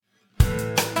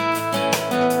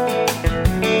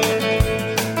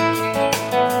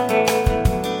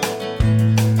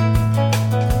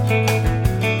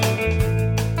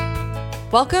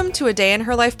Welcome to A Day in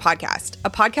Her Life podcast, a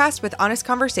podcast with honest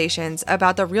conversations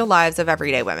about the real lives of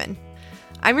everyday women.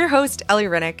 I'm your host, Ellie,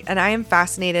 and I am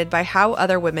fascinated by how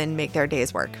other women make their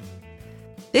days work.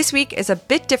 This week is a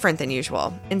bit different than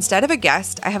usual. Instead of a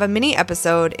guest, I have a mini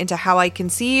episode into how I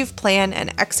conceive, plan,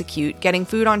 and execute getting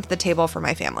food onto the table for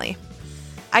my family.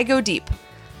 I go deep,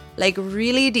 like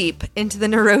really deep, into the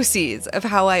neuroses of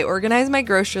how I organize my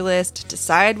grocery list,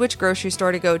 decide which grocery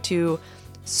store to go to,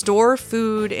 store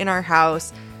food in our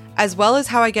house, as well as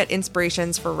how I get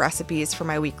inspirations for recipes for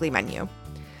my weekly menu.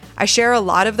 I share a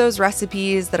lot of those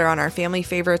recipes that are on our family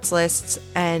favorites lists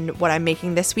and what I'm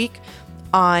making this week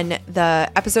on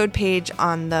the episode page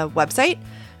on the website,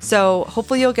 so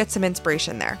hopefully you'll get some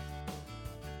inspiration there.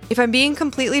 If I'm being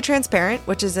completely transparent,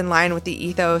 which is in line with the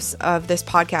ethos of this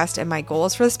podcast and my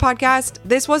goals for this podcast,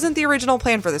 this wasn't the original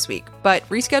plan for this week, but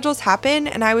reschedules happen,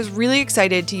 and I was really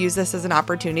excited to use this as an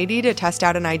opportunity to test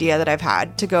out an idea that I've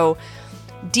had to go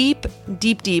deep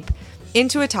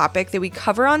into a topic that we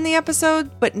cover on the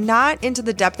episode, but not into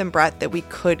the depth and breadth that we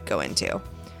could go into.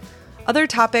 Other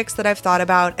topics that I've thought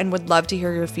about and would love to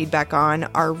hear your feedback on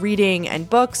are reading and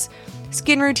books,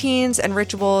 skin routines and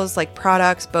rituals like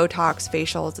products, Botox,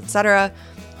 facials, etc.,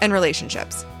 and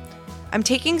relationships. I'm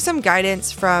taking some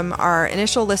guidance from our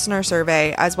initial listener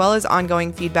survey as well as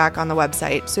ongoing feedback on the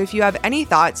website, so if you have any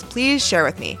thoughts, please share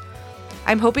with me.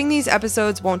 I'm hoping these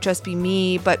episodes won't just be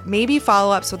me, but maybe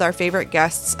follow-ups with our favorite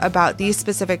guests about these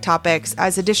specific topics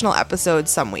as additional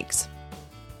episodes some weeks.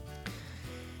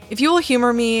 If you will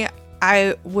humor me,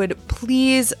 I would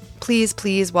please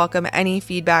welcome any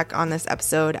feedback on this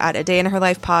episode at A Day in Her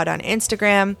Life Pod on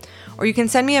Instagram, or you can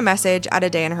send me a message at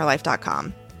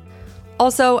adayinherlife.com.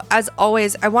 Also, as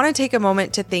always, I want to take a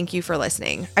moment to thank you for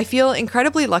listening. I feel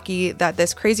incredibly lucky that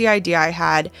this crazy idea I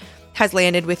had has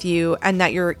landed with you and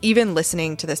that you're even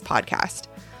listening to this podcast.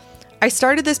 I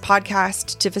started this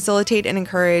podcast to facilitate and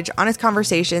encourage honest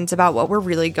conversations about what we're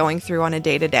really going through on a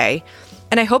day-to-day,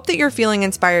 and I hope that you're feeling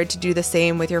inspired to do the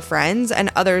same with your friends and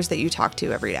others that you talk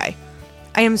to every day.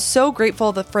 I am so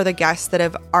grateful for the guests that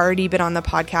have already been on the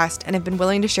podcast and have been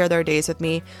willing to share their days with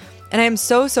me, and I am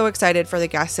so excited for the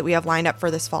guests that we have lined up for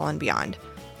this fall and beyond.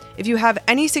 If you have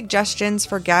any suggestions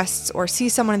for guests or see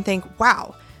someone and think,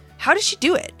 wow, how does she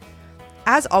do it?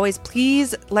 As always,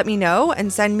 please let me know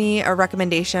and send me a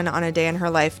recommendation on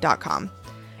adayinherlife.com.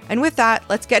 And with that,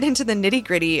 let's get into the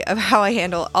nitty-gritty of how I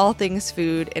handle all things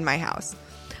food in my house.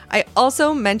 I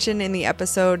also mentioned in the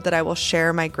episode that I will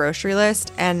share my grocery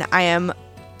list, and I am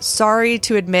sorry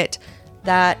to admit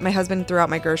that my husband threw out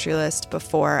my grocery list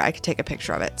before I could take a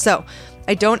picture of it. So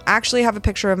I don't actually have a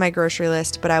picture of my grocery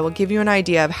list, but I will give you an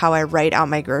idea of how I write out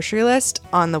my grocery list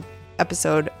on the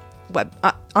episode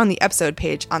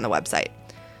page on the website.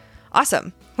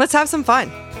 Awesome. Let's have some fun.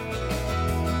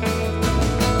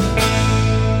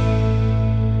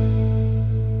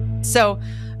 So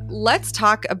let's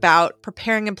talk about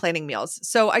preparing and planning meals.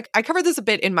 So I covered this a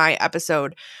bit in my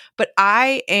episode, but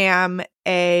I am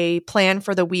a plan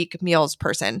for the week meals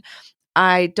person.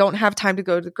 I don't have time to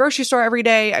go to the grocery store every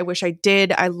day. I wish I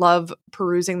did. I love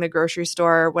perusing the grocery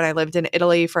store. When I lived in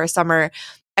Italy for a summer,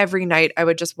 every night I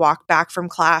would just walk back from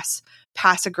class,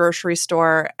 pass a grocery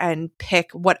store, and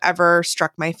pick whatever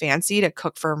struck my fancy to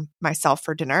cook for myself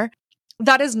for dinner.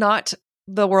 That is not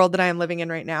the world that I am living in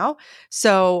right now.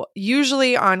 So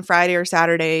usually on Friday or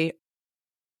Saturday,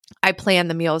 I plan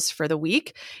the meals for the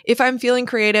week. If I'm feeling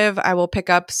creative, I will pick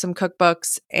up some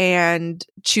cookbooks and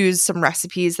choose some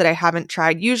recipes that I haven't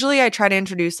tried. Usually I try to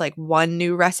introduce like one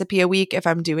new recipe a week if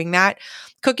I'm doing that.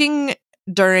 Cooking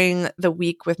during the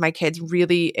week with my kids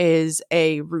really is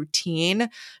a routine,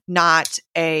 not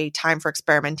a time for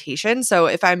experimentation. So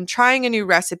if I'm trying a new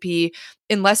recipe,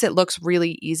 unless it looks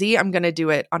really easy, I'm going to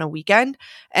do it on a weekend.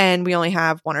 And we only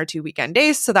have 1 or 2 weekend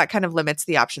days, so that kind of limits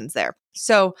the options there.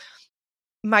 So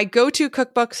my go-to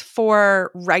cookbooks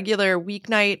for regular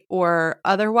weeknight or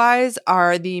otherwise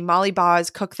are the Molly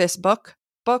Baugh's Cook This book.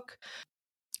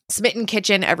 Smitten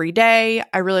Kitchen every day.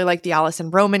 I really like the Allison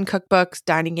Roman cookbooks,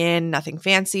 Dining In, Nothing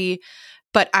Fancy.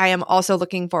 But I am also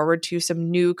looking forward to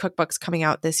some new cookbooks coming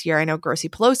out this year. I know Grossy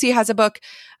Pelosi has a book.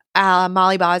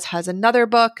 Molly Baugh's has another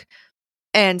book.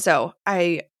 And so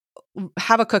I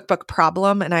have a cookbook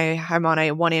problem, and I'm on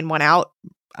a one in, one out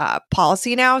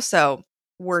policy now. So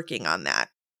working on that.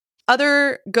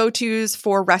 Other go-tos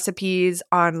for recipes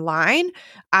online.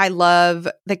 I love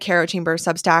the Carrot Chamber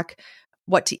Substack.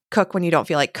 What to Cook When You Don't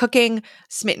Feel Like Cooking,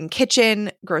 Smitten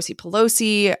Kitchen, Grossy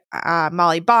Pelosi,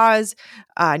 Molly Boz,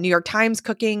 New York Times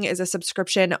Cooking is a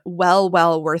subscription well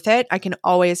worth it. I can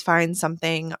always find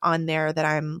something on there that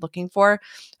I'm looking for.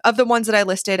 Of the ones that I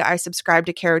listed, I subscribe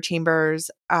to Caro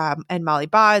Chambers and Molly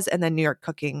Boz, and then New York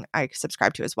Cooking I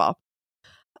subscribe to as well.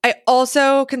 I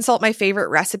also consult my favorite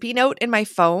recipe note in my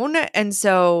phone. And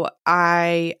so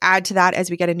I add to that as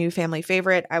we get a new family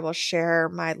favorite. I will share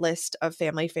my list of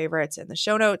family favorites in the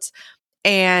show notes.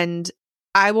 And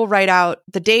I will write out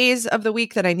the days of the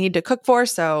week that I need to cook for.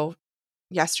 So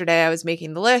yesterday I was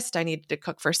making the list. I needed to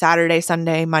cook for Saturday,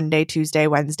 Sunday, Monday, Tuesday,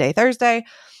 Wednesday, Thursday.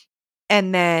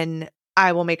 And then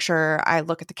I will make sure I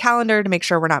look at the calendar to make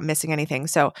sure we're not missing anything.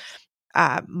 So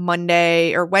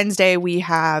Monday or Wednesday, Tim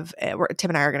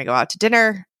and I are going to go out to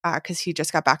dinner because he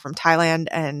just got back from Thailand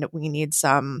and we need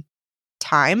some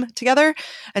time together.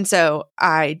 And so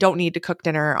I don't need to cook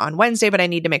dinner on Wednesday, but I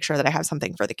need to make sure that I have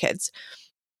something for the kids.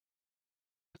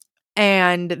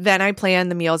 And then I plan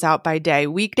the meals out by day.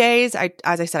 Weekdays,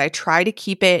 as I said, I try to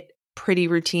keep it pretty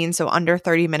routine, so under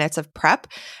 30 minutes of prep.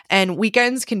 And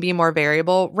weekends can be more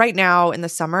variable. Right now in the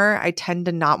summer, I tend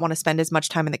to not want to spend as much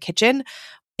time in the kitchen.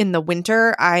 In the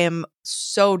winter, I am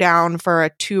so down for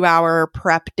a 2-hour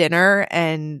prep dinner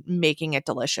and making it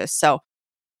delicious. So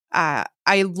I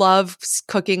love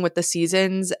cooking with the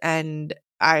seasons. And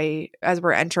as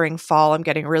we're entering fall, I'm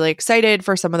getting really excited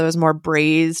for some of those more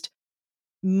braised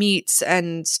meats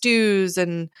and stews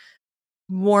and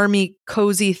warmy,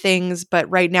 cozy things. But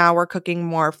right now we're cooking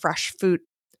more fresh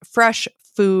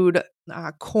food,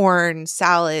 corn,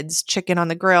 salads, chicken on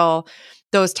the grill,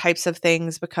 those types of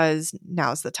things, because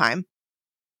now's the time.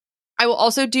 I will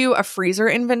also do a freezer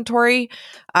inventory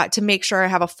to make sure I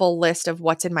have a full list of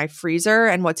what's in my freezer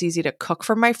and what's easy to cook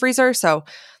from my freezer. So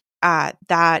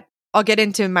that I'll get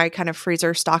into my kind of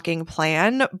freezer stocking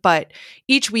plan, but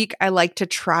each week I like to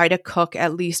try to cook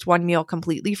at least one meal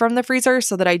completely from the freezer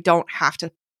so that I don't have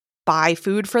to buy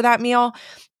food for that meal.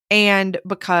 And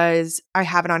because I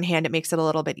have it on hand, it makes it a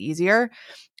little bit easier.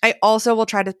 I also will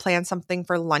try to plan something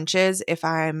for lunches if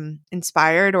I'm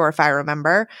inspired or if I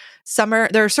remember.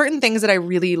 There are certain things that I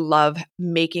really love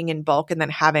making in bulk and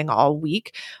then having all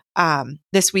week.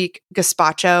 This week,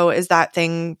 gazpacho is that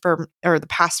thing the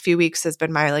past few weeks has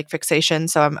been my fixation.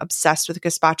 So I'm obsessed with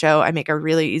gazpacho. I make a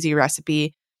really easy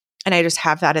recipe and I just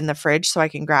have that in the fridge so I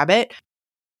can grab it.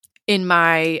 In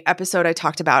my episode, I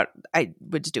talked about I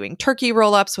was doing turkey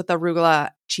roll-ups with arugula,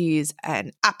 cheese,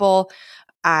 and apple.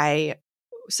 I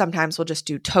sometimes will just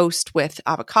do toast with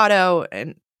avocado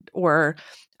or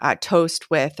toast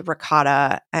with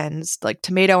ricotta and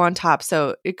tomato on top.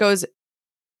 So it goes,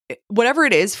 whatever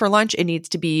it is for lunch, it needs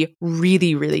to be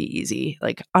really, really easy,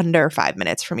 under 5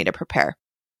 minutes for me to prepare.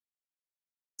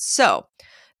 So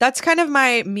that's kind of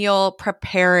my meal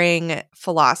preparing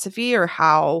philosophy, or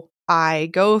how I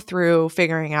go through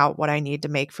figuring out what I need to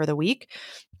make for the week.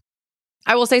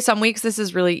 I will say some weeks this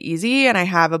is really easy and I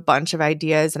have a bunch of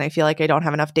ideas and I feel like I don't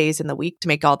have enough days in the week to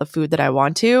make all the food that I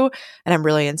want to, and I'm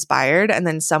really inspired. And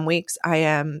then some weeks I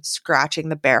am scratching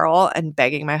the barrel and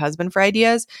begging my husband for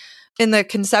ideas. In the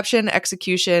conception,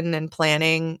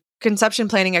 planning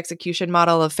execution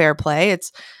model of Fair Play,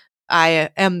 I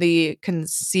am the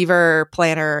conceiver,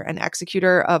 planner, and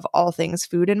executor of all things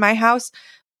food in my house,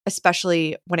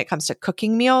 especially when it comes to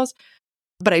cooking meals.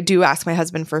 But I do ask my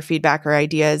husband for feedback or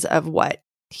ideas of what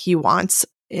he wants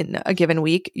in a given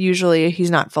week. Usually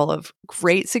he's not full of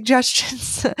great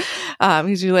suggestions.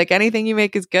 He's usually anything you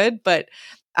make is good, but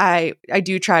I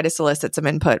do try to solicit some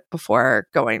input before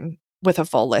going with a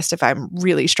full list if I'm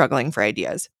really struggling for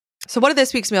ideas. So what do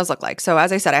this week's meals look like? So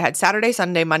as I said, I had Saturday,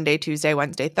 Sunday, Monday, Tuesday,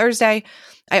 Wednesday, Thursday.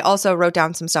 I also wrote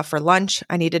down some stuff for lunch.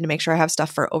 I needed to make sure I have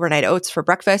stuff for overnight oats for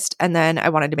breakfast. And then I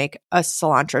wanted to make a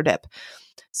cilantro dip.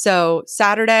 So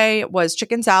Saturday was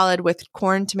chicken salad with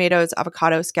corn, tomatoes,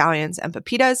 avocado, scallions, and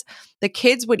pepitas. The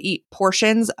kids would eat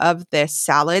portions of this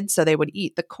salad. So they would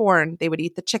eat the corn, they would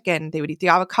eat the chicken, they would eat the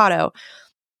avocado.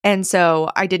 And so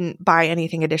I didn't buy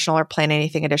anything additional or plan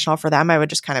anything additional for them. I would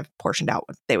just kind of portioned out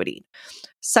what they would eat.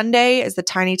 Sunday is the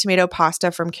tiny tomato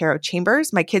pasta from Caro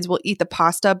Chambers. My kids will eat the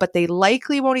pasta, but they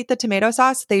likely won't eat the tomato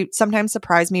sauce. They sometimes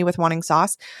surprise me with wanting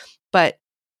sauce, but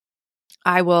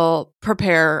I will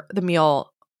prepare the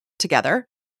meal together.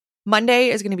 Monday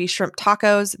is going to be shrimp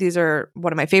tacos. These are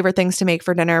one of my favorite things to make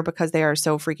for dinner because they are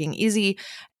so freaking easy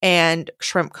and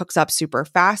shrimp cooks up super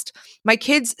fast. My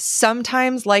kids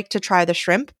sometimes like to try the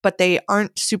shrimp, but they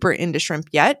aren't super into shrimp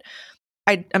yet.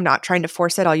 I'm not trying to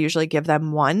force it. I'll usually give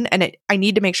them one. And I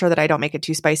need to make sure that I don't make it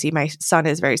too spicy. My son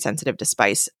is very sensitive to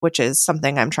spice, which is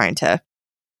something I'm trying to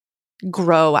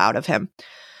grow out of him.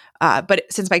 But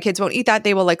since my kids won't eat that,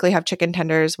 they will likely have chicken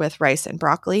tenders with rice and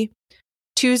broccoli.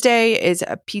 Tuesday is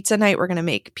a pizza night. We're going to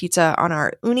make pizza on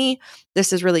our uni.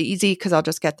 This is really easy because I'll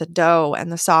just get the dough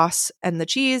and the sauce and the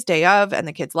cheese day of, and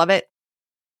the kids love it.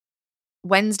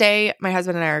 Wednesday, my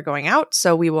husband and I are going out,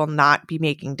 so we will not be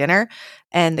making dinner,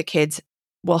 and the kids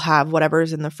will have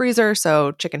whatever's in the freezer,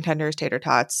 so chicken tenders, tater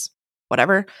tots,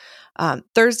 whatever.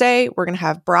 Thursday, we're going to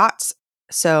have brats,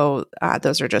 so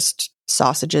those are just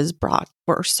sausages, brat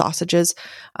or sausages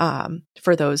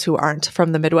for those who aren't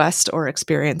from the Midwest or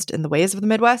experienced in the ways of the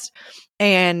Midwest.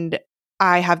 And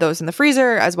I have those in the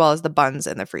freezer as well as the buns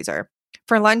in the freezer.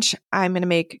 For lunch, I'm going to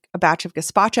make a batch of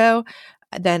gazpacho.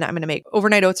 Then I'm going to make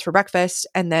overnight oats for breakfast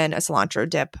and then a cilantro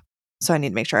dip. So I need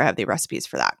to make sure I have the recipes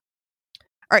for that.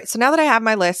 All right, so now that I have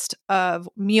my list of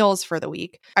meals for the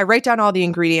week, I write down all the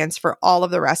ingredients for all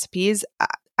of the recipes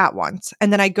at once.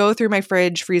 And then I go through my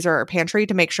fridge, freezer, or pantry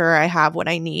to make sure I have what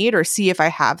I need or see if I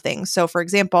have things. So for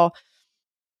example,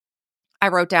 I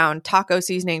wrote down taco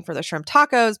seasoning for the shrimp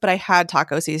tacos, but I had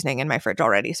taco seasoning in my fridge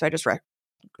already. So I just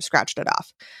scratched it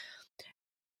off.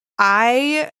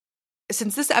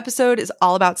 Since this episode is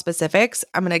all about specifics,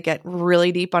 I'm going to get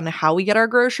really deep on how we get our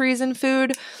groceries and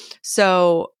food.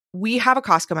 So we have a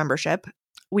Costco membership.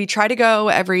 We try to go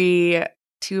every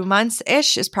 2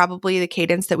 months-ish is probably the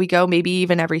cadence that we go, maybe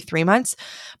even every 3 months.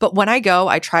 But when I go,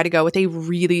 I try to go with a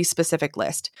really specific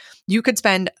list. You could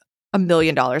spend $1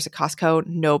 million at Costco,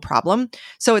 no problem.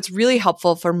 So it's really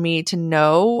helpful for me to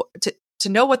know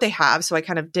what they have. So I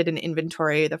kind of did an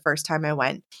inventory the first time I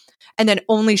went and then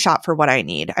only shop for what I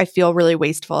need. I feel really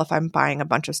wasteful if I'm buying a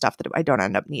bunch of stuff that I don't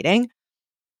end up needing.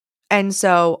 And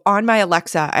so on my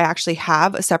Alexa, I actually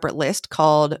have a separate list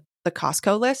called the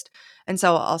Costco list. And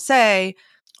so I'll say,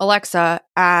 Alexa,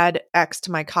 add X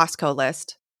to my Costco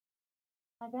list.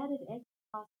 I've added X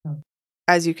to Costco.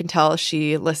 As you can tell,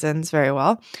 she listens very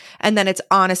well. And then it's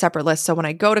on a separate list. So when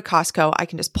I go to Costco, I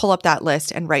can just pull up that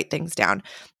list and write things down.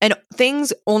 And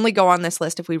things only go on this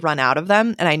list if we run out of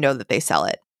them and I know that they sell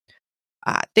it.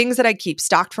 Things that I keep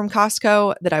stocked from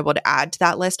Costco that I would add to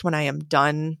that list when I am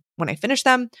done, when I finish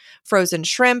them. Frozen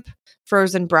shrimp,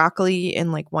 frozen broccoli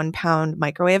in like 1 pound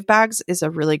microwave bags is a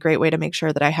really great way to make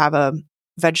sure that I have a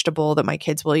vegetable that my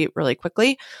kids will eat really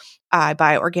quickly. I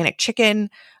buy organic chicken,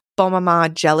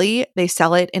 Bomama jelly. They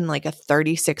sell it in like a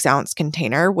 36-ounce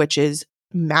container, which is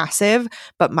massive.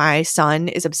 But my son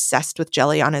is obsessed with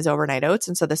jelly on his overnight oats.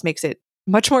 And so this makes it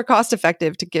much more cost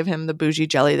effective to give him the bougie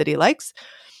jelly that he likes.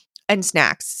 And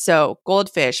snacks. So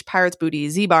Goldfish, Pirate's Booty,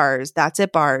 Z-Bars, That's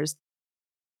It bars.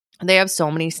 They have so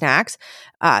many snacks.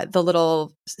 The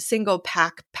little single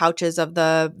pack pouches of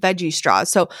the veggie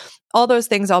straws. So all those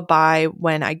things I'll buy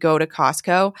when I go to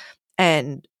Costco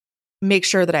and make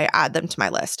sure that I add them to my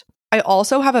list. I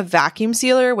also have a vacuum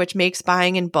sealer, which makes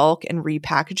buying in bulk and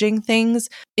repackaging things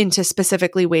into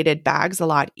specifically weighted bags a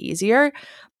lot easier.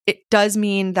 It does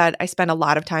mean that I spend a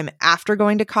lot of time after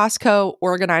going to Costco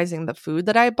organizing the food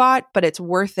that I bought, but it's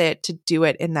worth it to do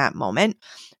it in that moment.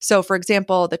 So for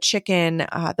example, the chicken,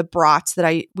 the brats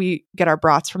that we get our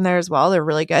brats from there as well. They're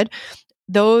really good.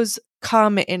 Those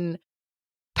come in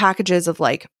packages of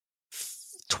like,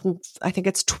 I think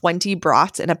it's 20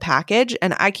 brats in a package,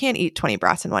 and I can't eat 20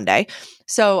 brats in one day.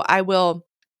 So I will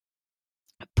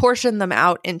portion them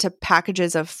out into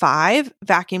packages of 5,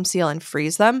 vacuum seal and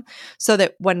freeze them so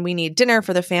that when we need dinner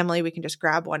for the family, we can just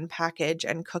grab one package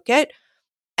and cook it.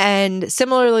 And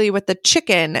similarly with the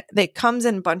chicken, that comes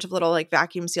in a bunch of little like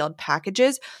vacuum sealed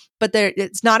packages, but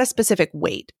it's not a specific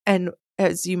weight. And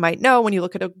as you might know, when you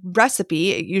look at a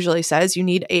recipe, it usually says you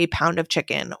need 1 pound of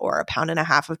chicken or 1.5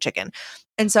 pounds of chicken.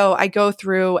 And so I go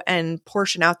through and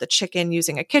portion out the chicken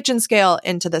using a kitchen scale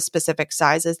into the specific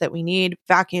sizes that we need,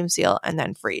 vacuum seal, and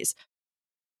then freeze.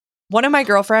 One of my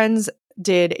girlfriends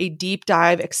did a deep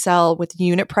dive Excel with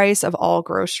unit price of all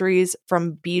groceries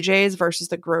from BJ's versus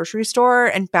the grocery store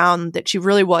and found that she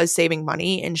really was saving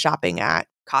money in shopping at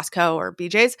Costco or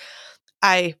BJ's.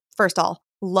 I, first of all,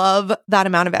 love that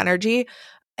amount of energy.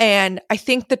 And I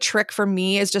think the trick for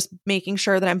me is just making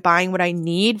sure that I'm buying what I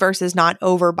need versus not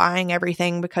overbuying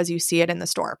everything because you see it in the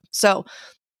store. So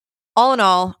all in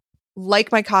all,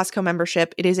 like my Costco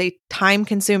membership, it is a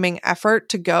time-consuming effort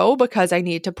to go because I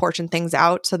need to portion things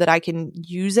out so that I can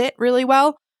use it really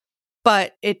well.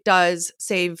 But it does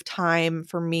save time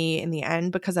for me in the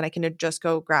end because then I can just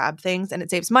go grab things, and it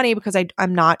saves money because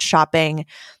I'm not shopping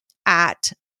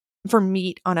for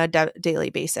meat on a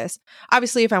daily basis.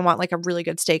 Obviously, if I want like a really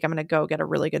good steak, I'm going to go get a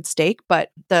really good steak.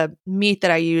 But the meat that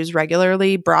I use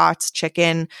regularly, brats,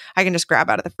 chicken, I can just grab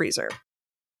out of the freezer.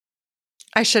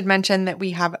 I should mention that we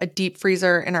have a deep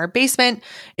freezer in our basement.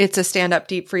 It's a stand-up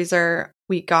deep freezer.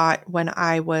 we got when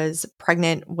I was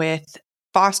pregnant with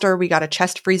Foster. We got a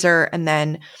chest freezer. And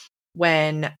then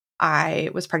when I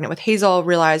was pregnant with Hazel,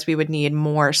 realized we would need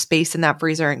more space in that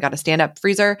freezer and got a stand-up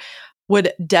freezer.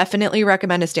 Would definitely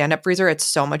recommend a stand-up freezer. It's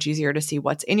so much easier to see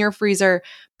what's in your freezer,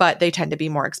 but they tend to be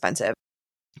more expensive.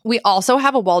 We also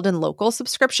have a Walden Local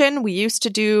subscription. We used to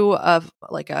do a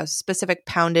specific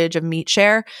poundage of meat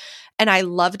share, and I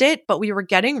loved it, but we were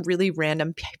getting really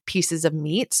random pieces of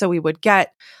meat. So we would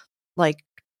get like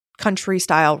country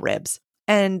style ribs.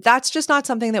 And that's just not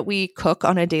something that we cook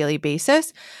on a daily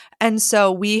basis. And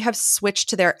so we have switched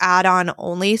to their add-on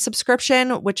only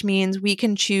subscription, which means we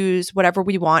can choose whatever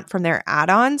we want from their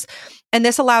add-ons. And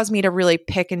this allows me to really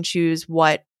pick and choose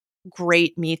what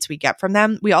great meats we get from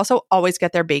them. We also always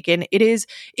get their bacon. It is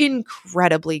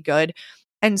incredibly good.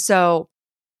 And so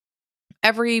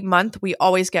every month we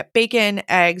always get bacon,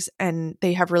 eggs, and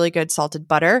they have really good salted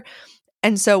butter.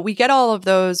 And so we get all of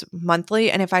those monthly.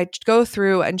 And if I go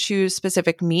through and choose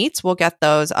specific meats, we'll get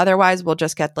those. Otherwise, we'll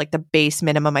just get like the base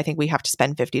minimum. I think we have to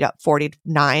spend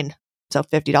 $49, so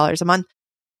 $50 a month.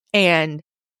 And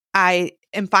I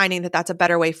am finding that that's a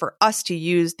better way for us to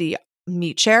use the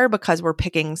meat share because we're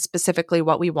picking specifically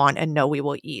what we want and know we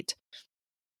will eat.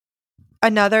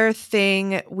 Another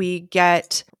thing we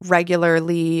get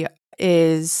regularly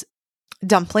is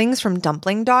dumplings from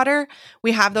Dumpling Daughter.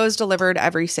 We have those delivered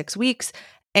every 6 weeks,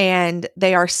 and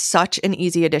they are such an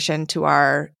easy addition to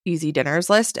our easy dinners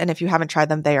list. And if you haven't tried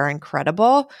them, they are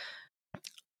incredible.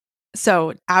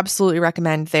 So absolutely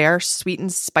recommend their sweet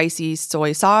and spicy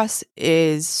soy sauce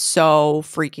is so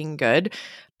freaking good.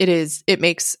 It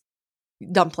makes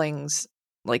dumplings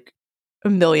like a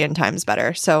million times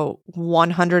better. So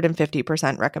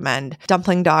 150% recommend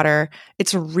Dumpling Daughter.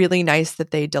 It's really nice that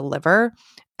they deliver.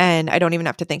 And I don't even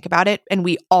have to think about it. And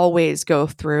we always go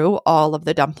through all of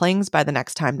the dumplings by the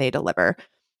next time they deliver.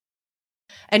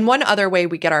 And one other way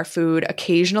we get our food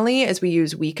occasionally is we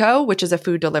use Weco, which is a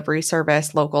food delivery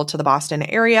service local to the Boston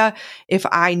area. If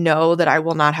I know that I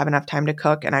will not have enough time to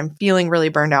cook and I'm feeling really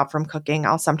burned out from cooking,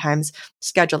 I'll sometimes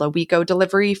schedule a Weco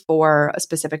delivery for a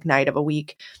specific night of a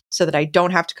week so that I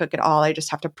don't have to cook at all. I just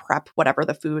have to prep whatever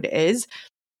the food is.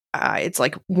 It's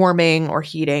like warming or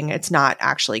heating. It's not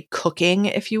actually cooking,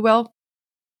 if you will.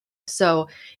 So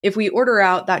if we order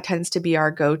out, that tends to be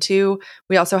our go-to.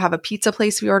 We also have a pizza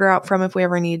place we order out from if we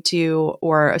ever need to,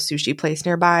 or a sushi place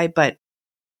nearby. But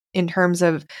in terms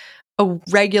of a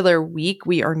regular week,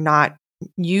 we are not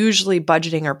usually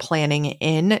budgeting or planning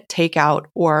in takeout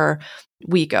or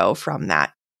Weco from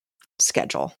that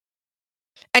schedule.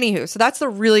 Anywho, so that's the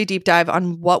really deep dive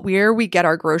on where we get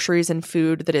our groceries and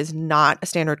food that is not a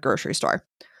standard grocery store.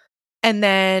 And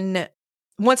then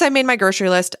once I made my grocery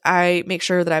list, I make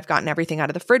sure that I've gotten everything out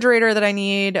of the refrigerator that I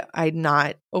need. I'm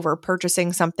not over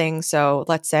purchasing something. So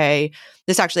let's say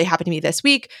this actually happened to me this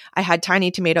week. I had tiny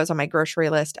tomatoes on my grocery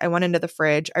list. I went into the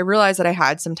fridge. I realized that I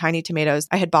had some tiny tomatoes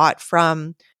I had bought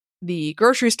from the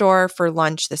grocery store for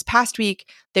lunch this past week.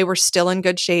 They were still in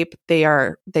good shape. They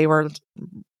were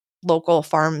local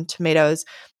farm tomatoes,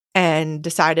 and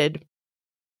decided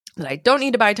that I don't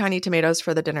need to buy tiny tomatoes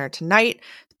for the dinner tonight.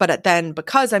 But then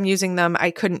because I'm using them, I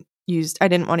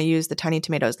didn't want to use the tiny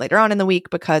tomatoes later on in the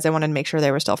week because I wanted to make sure they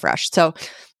were still fresh. So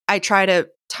I try to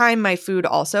time my food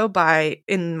also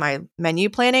in my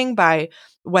menu planning by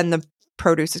when the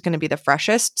produce is going to be the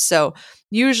freshest. So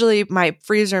usually my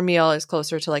freezer meal is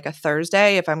closer to like a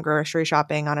Thursday if I'm grocery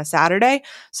shopping on a Saturday,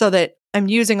 so that I'm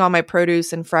using all my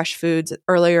produce and fresh foods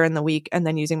earlier in the week and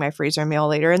then using my freezer meal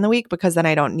later in the week, because then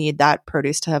I don't need that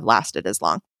produce to have lasted as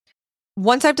long.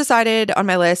 Once I've decided on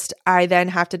my list, I then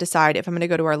have to decide if I'm going to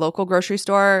go to our local grocery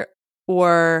store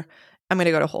or I'm going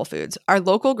to go to Whole Foods. Our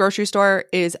local grocery store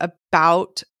is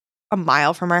about a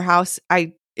mile from our house.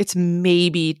 It's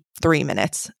maybe 3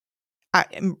 minutes.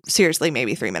 Seriously,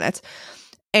 maybe 3 minutes.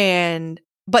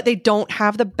 But they don't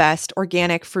have the best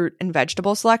organic fruit and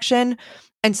vegetable selection.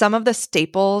 And some of the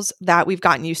staples that we've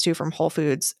gotten used to from Whole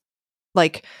Foods,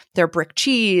 like their brick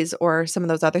cheese or some of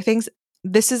those other things,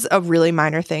 this is a really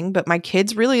minor thing, but my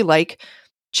kids really like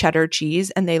cheddar cheese,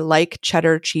 and they like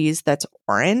cheddar cheese that's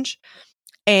orange.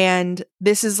 And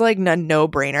this is like a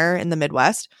no-brainer in the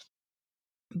Midwest.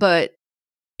 But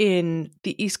in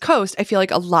the East Coast, I feel like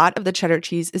a lot of the cheddar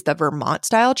cheese is the Vermont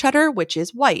style cheddar, which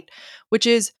is white, which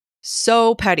is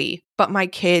so petty, but my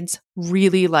kids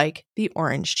really like the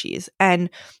orange cheese. And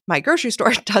my grocery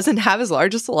store doesn't have as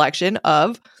large a selection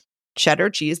of cheddar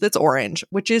cheese that's orange,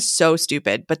 which is so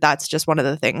stupid, but that's just one of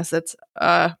the things that's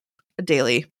a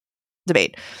daily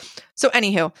debate. So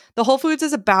anywho, the Whole Foods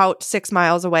is about 6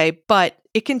 miles away, but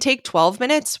it can take 12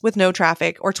 minutes with no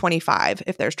traffic, or 25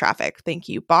 if there's traffic. Thank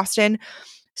you, Boston.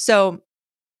 So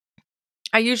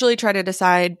I usually try to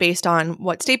decide based on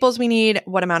what staples we need,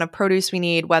 what amount of produce we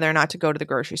need, whether or not to go to the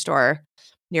grocery store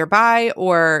nearby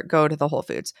or go to the Whole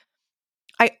Foods.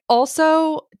 I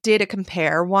also did a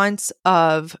compare once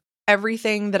of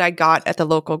everything that I got at the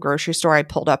local grocery store. I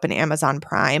pulled up an Amazon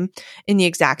Prime in the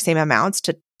exact same amounts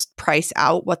to price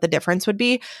out what the difference would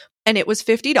be. And it was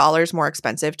 $50 more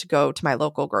expensive to go to my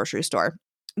local grocery store.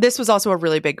 This was also a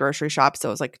really big grocery shop, so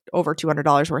it was like over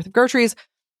 $200 worth of groceries.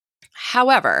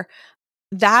 However,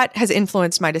 that has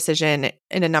influenced my decision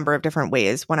in a number of different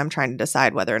ways when I'm trying to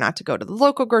decide whether or not to go to the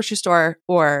local grocery store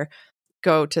or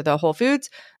go to the Whole Foods.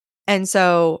 And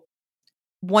so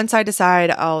once I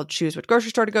decide, I'll choose what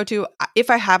grocery store to go to. If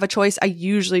I have a choice, I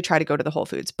usually try to go to the Whole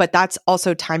Foods, but that's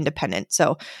also time dependent.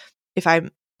 So if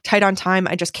I'm tight on time,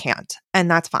 I just can't. And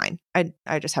that's fine.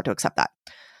 I just have to accept that.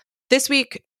 This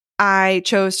week, I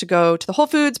chose to go to the Whole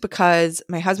Foods because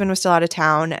my husband was still out of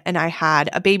town and I had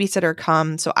a babysitter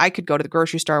come so I could go to the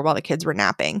grocery store while the kids were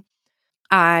napping.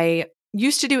 I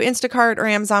used to do Instacart or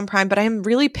Amazon Prime, but I am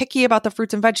really picky about the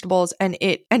fruits and vegetables, and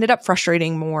it ended up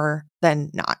frustrating more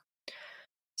than not.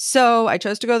 So I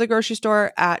chose to go to the grocery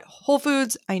store at Whole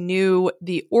Foods. I knew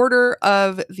the order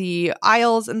of the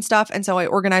aisles and stuff, and so I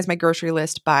organized my grocery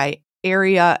list by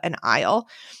area and aisle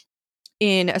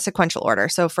in a sequential order.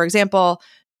 So for example,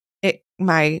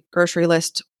 my grocery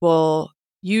list will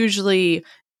usually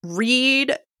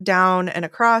read down and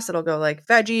across. It'll go like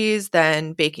veggies,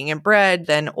 then baking and bread,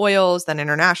 then oils, then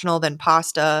international, then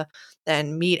pasta,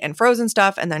 then meat and frozen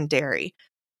stuff, and then dairy.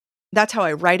 That's how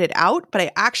I write it out, but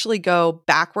I actually go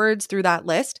backwards through that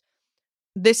list.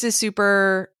 This is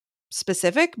super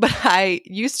specific, but I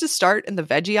used to start in the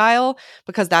veggie aisle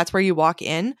because that's where you walk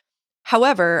in.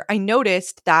 However, I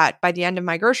noticed that by the end of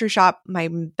my grocery shop, my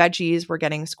veggies were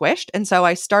getting squished. And so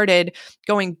I started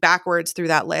going backwards through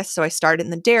that list. So I started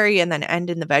in the dairy and then end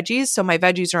in the veggies. So my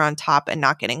veggies are on top and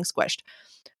not getting squished.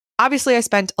 Obviously, I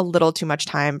spent a little too much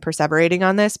time perseverating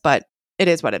on this, but it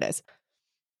is what it is.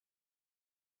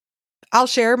 I'll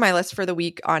share my list for the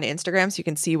week on Instagram so you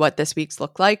can see what this week's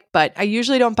look like. But I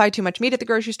usually don't buy too much meat at the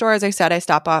grocery store. As I said, I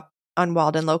stop up on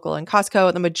Walden Local and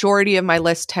Costco. The majority of my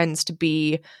list tends to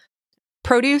be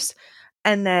produce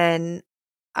and then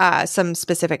some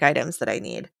specific items that I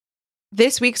need.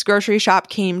 This week's grocery shop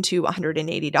came to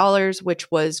 $180, which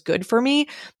was good for me.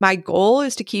 My goal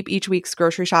is to keep each week's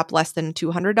grocery shop less than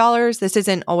 $200. This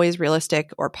isn't always realistic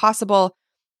or possible,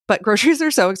 but groceries are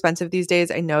so expensive these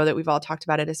days. I know that we've all talked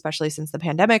about it, especially since the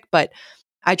pandemic, but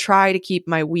I try to keep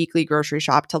my weekly grocery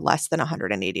shop to less than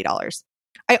 $180.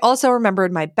 I also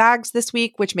remembered my bags this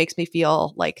week, which makes me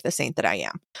feel like the saint that I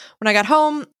am. When I got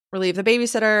home, relieve the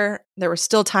babysitter, there was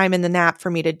still time in the nap for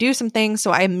me to do some things.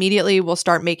 So I immediately will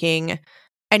start making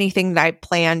anything that I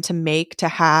plan to make to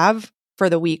have for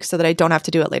the week so that I don't have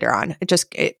to do it later on.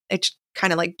 It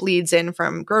kind of like bleeds in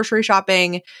from grocery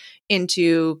shopping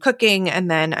into cooking,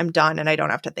 and then I'm done and I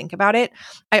don't have to think about it.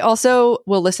 I also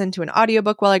will listen to an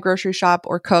audiobook while I grocery shop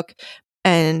or cook.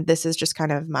 And this is just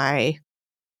kind of my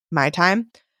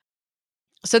time.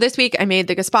 So this week I made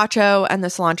the gazpacho and the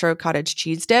cilantro cottage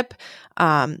cheese dip.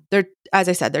 As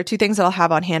I said, they're two things that I'll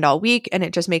have on hand all week, and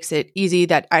it just makes it easy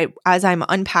that as I'm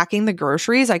unpacking the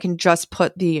groceries, I can just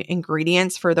put the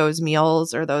ingredients for those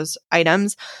meals or those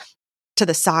items to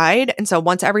the side. And so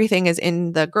once everything is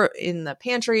in the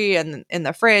pantry and in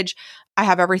the fridge, I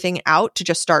have everything out to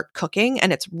just start cooking,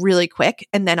 and it's really quick.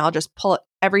 And then I'll just pull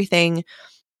everything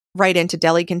right into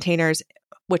deli containers,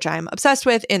 which I'm obsessed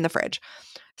with, in the fridge.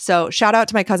 So shout out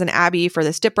to my cousin Abby for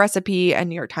this dip recipe and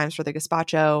New York Times for the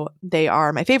gazpacho. They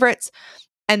are my favorites.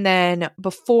 And then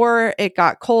before it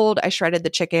got cold, I shredded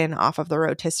the chicken off of the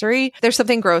rotisserie. There's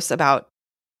something gross about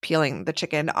peeling the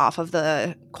chicken off of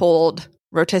the cold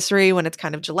rotisserie when it's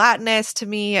kind of gelatinous to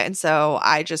me. And so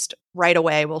I just right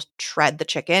away will shred the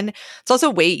chicken. It's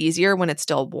also way easier when it's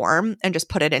still warm and just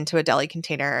put it into a deli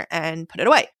container and put it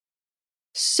away.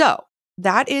 So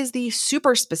that is the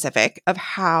super specific of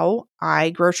how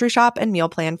I grocery shop and meal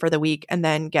plan for the week and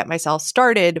then get myself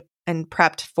started and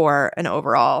prepped for an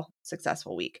overall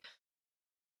successful week.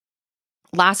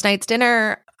 Last night's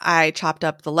dinner, I chopped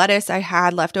up the lettuce I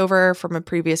had left over from a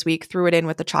previous week, threw it in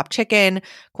with the chopped chicken,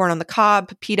 corn on the cob,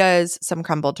 pepitas, some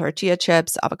crumbled tortilla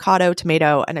chips, avocado,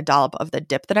 tomato, and a dollop of the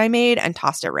dip that I made, and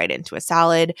tossed it right into a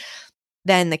salad.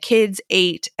 Then the kids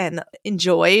ate and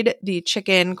enjoyed the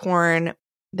chicken, corn.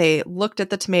 They looked at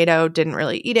the tomato, didn't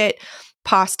really eat it,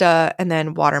 pasta, and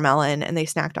then watermelon, and they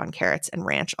snacked on carrots and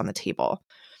ranch on the table.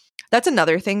 That's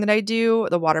another thing that I do,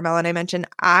 the watermelon I mentioned.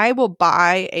 I will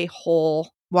buy a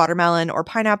whole watermelon or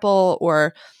pineapple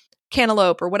or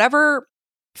cantaloupe or whatever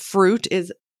fruit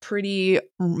is pretty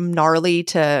gnarly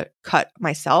to cut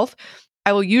myself.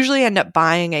 I will usually end up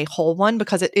buying a whole one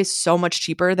because it is so much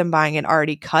cheaper than buying it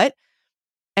already cut.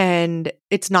 And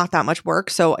it's not that much work.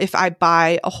 So if I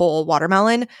buy a whole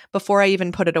watermelon, before I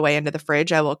even put it away into the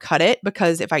fridge, I will cut it,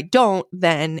 because if I don't,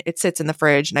 then it sits in the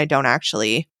fridge and I don't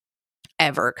actually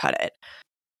ever cut it.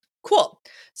 Cool.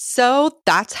 So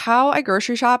that's how I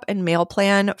grocery shop and meal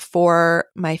plan for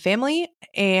my family.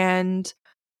 And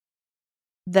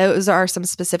those are some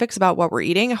specifics about what we're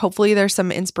eating. Hopefully there's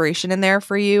some inspiration in there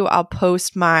for you. I'll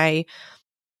post my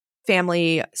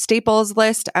family staples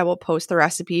list. I will post the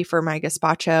recipe for my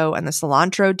gazpacho and the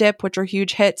cilantro dip, which are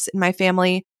huge hits in my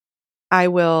family. I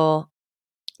will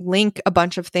link a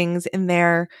bunch of things in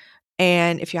there.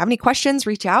 And if you have any questions,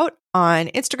 reach out on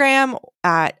Instagram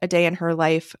at A Day in Her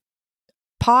Life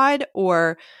pod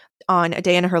or on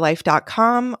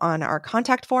adayinherlife.com on our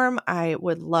contact form. I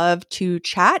would love to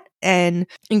chat and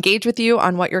engage with you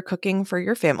on what you're cooking for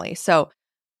your family. So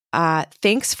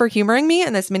thanks for humoring me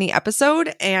in this mini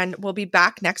episode, and we'll be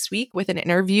back next week with an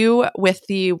interview with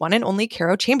the one and only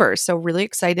Caro Chambers. So really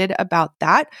excited about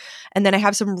that. And then I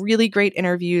have some really great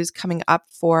interviews coming up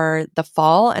for the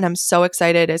fall, and I'm so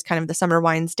excited as kind of the summer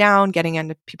winds down, getting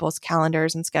into people's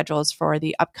calendars and schedules for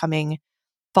the upcoming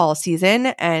fall season,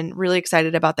 and really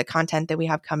excited about the content that we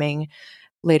have coming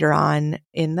later on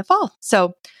in the fall.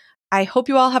 So I hope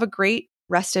you all have a great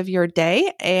rest of your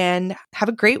day and have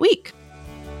a great week.